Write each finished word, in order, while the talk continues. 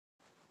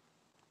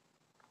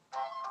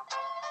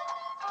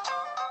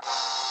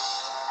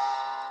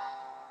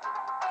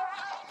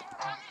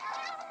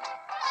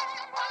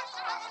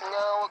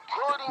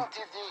According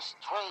to this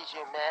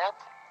treasure map,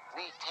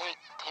 we take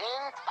 10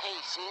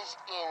 paces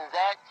in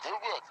that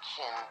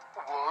direction.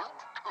 1,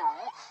 2,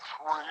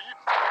 3, 4.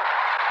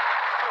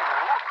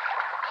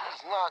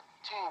 He's not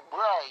too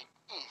bright,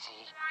 is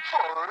he?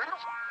 5,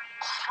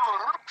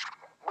 6.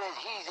 But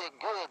he's a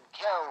good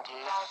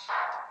counter.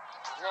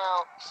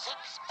 Now, 6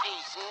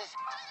 paces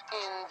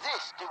in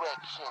this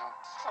direction.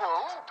 1,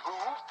 2,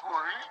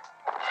 3.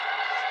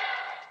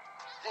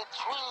 The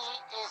tree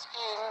is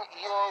in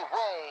your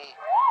way.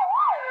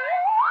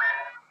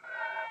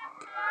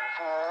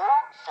 4,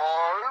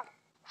 5,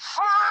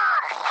 6.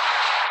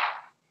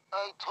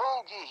 I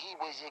told you he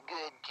was a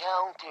good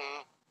counter.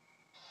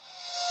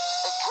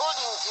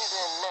 According to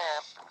the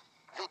map,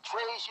 the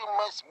treasure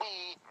must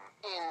be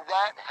in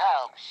that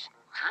house.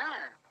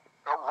 Gee,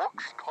 that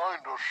looks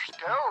kind of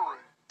scary.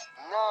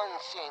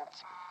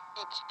 Nonsense.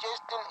 It's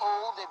just an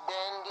old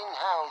abandoned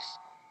house.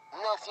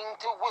 Nothing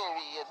to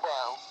worry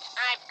about.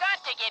 I've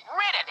got to get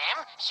rid of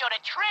them so the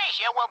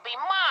treasure will be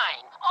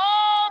mine.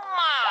 All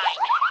mine.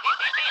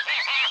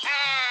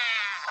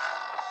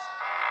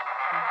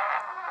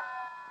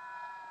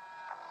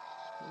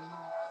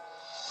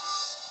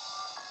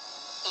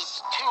 It's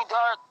too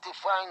dark to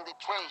find the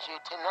treasure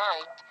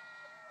tonight.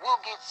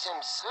 We'll get some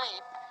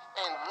sleep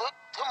and look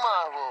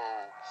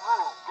tomorrow.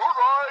 Oh, good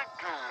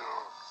idea.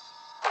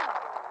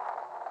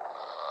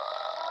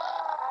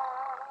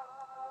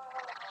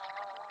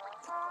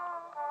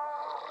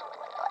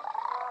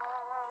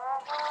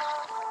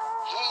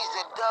 He's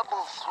a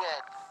double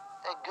threat.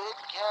 A good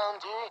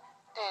counter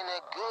and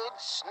a good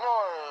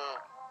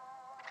snorer.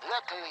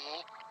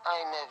 Luckily,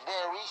 I'm a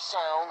very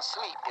sound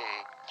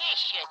sleeper. This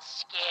should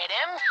scare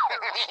them.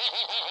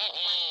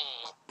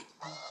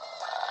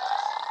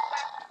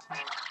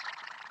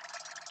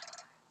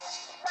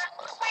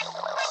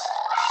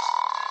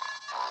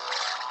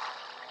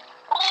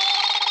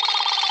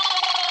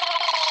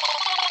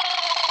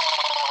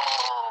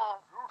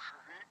 You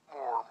should eat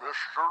more,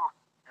 mister.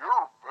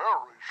 You're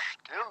very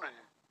skinny.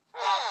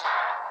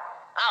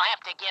 I'll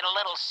have to get a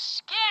little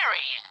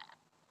scary.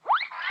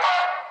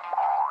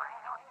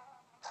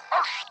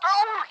 A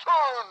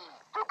skeleton!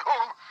 The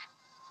ghost!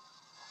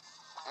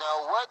 Now,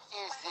 what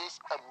is this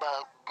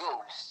about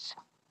ghosts?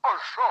 I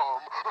saw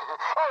him.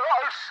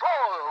 I saw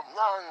him.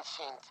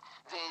 Nonsense.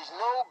 There's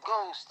no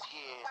ghost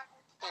here.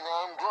 And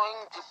I'm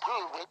going to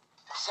prove it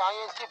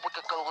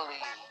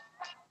scientifically.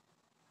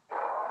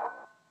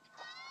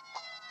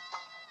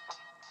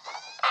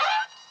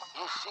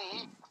 You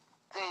see,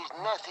 there's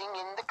nothing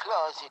in the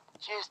closet.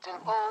 Just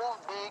an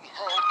old big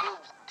hunk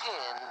of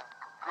tin.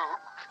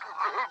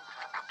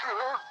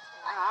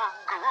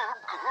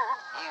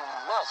 You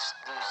must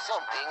do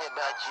something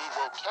about your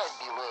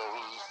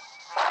vocabulary.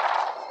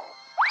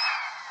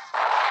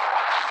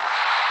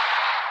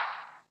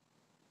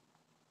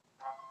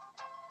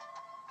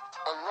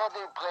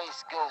 Another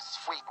place ghosts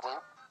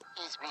frequent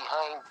is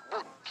behind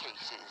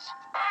bookcases.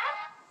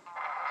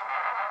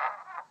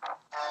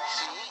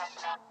 See?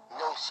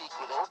 No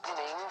secret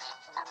openings.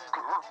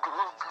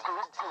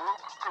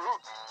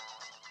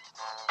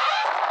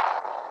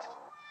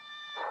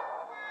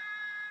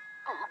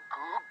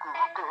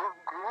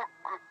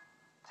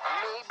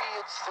 Maybe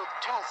it's the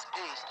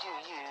toothpaste you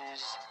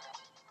use.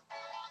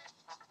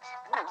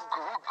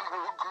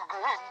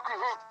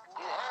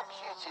 Perhaps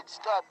you should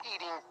stop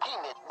eating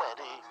peanut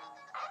butter.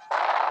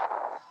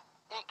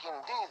 It can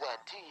do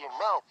that to your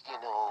mouth, you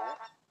know.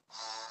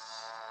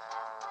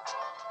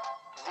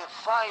 The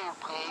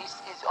fireplace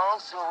is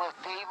also a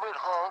favorite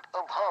haunt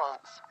of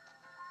haunts.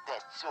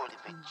 That's sort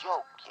of a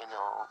joke, you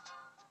know.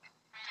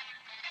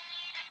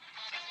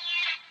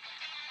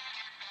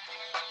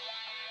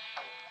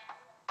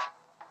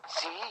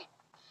 See?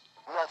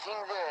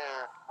 Nothing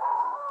there.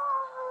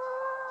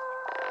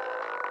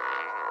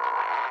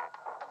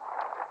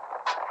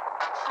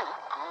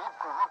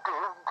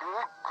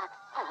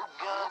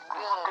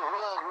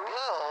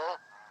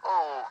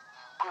 Oh,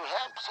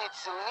 perhaps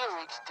it's the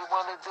lyrics to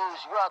one of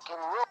those rock and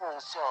roll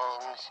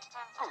songs.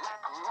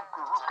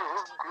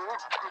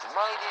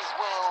 Might as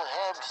well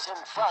have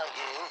some fire.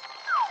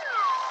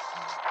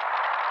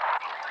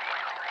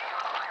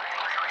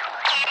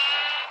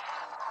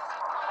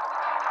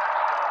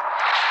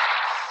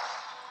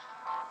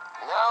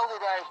 Now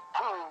that I've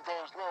proved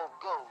there's no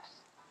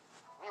ghost,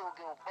 we'll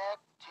go back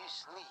to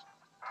sleep.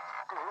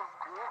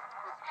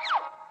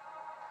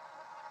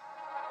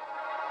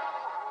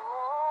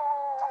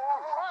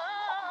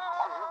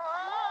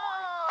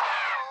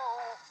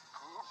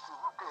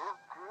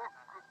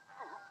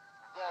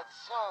 That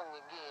song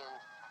again.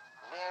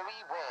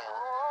 Very well.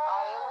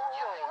 I'll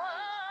join you.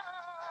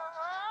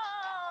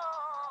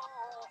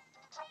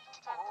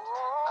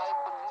 I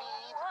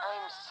believe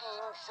I'm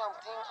seeing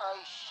something I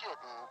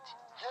shouldn't.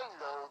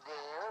 Hello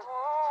there.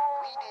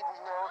 We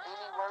didn't know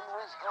anyone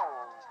was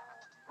home.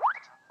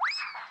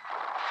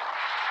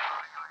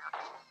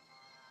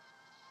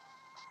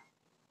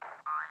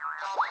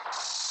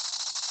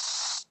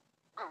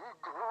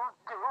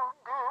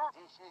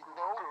 This is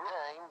no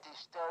time to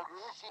start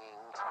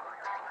singing.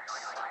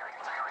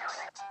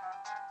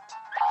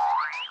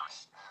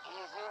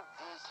 Isn't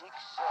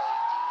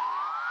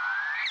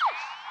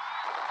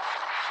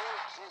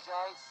as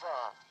I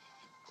thought.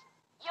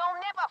 You'll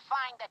never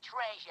find the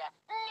treasure.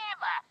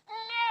 Never,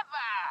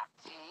 never.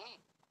 See?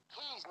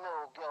 He's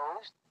no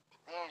ghost.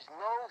 There's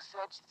no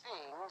such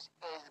things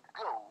as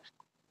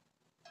ghosts.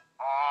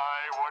 I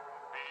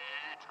wouldn't be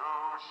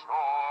too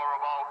sure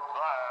about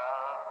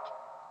that.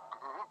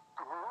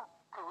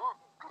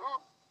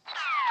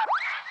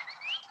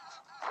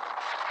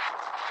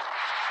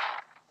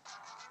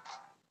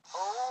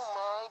 Oh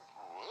my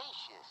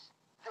gracious,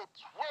 the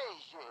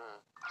treasure.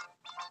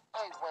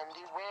 I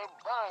wonder where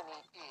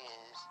Barney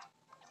is.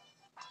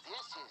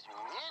 This is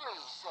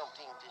really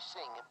something to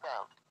sing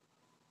about.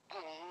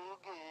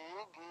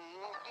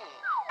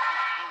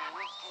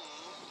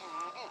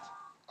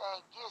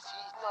 I guess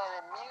he's not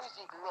a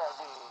music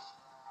lover.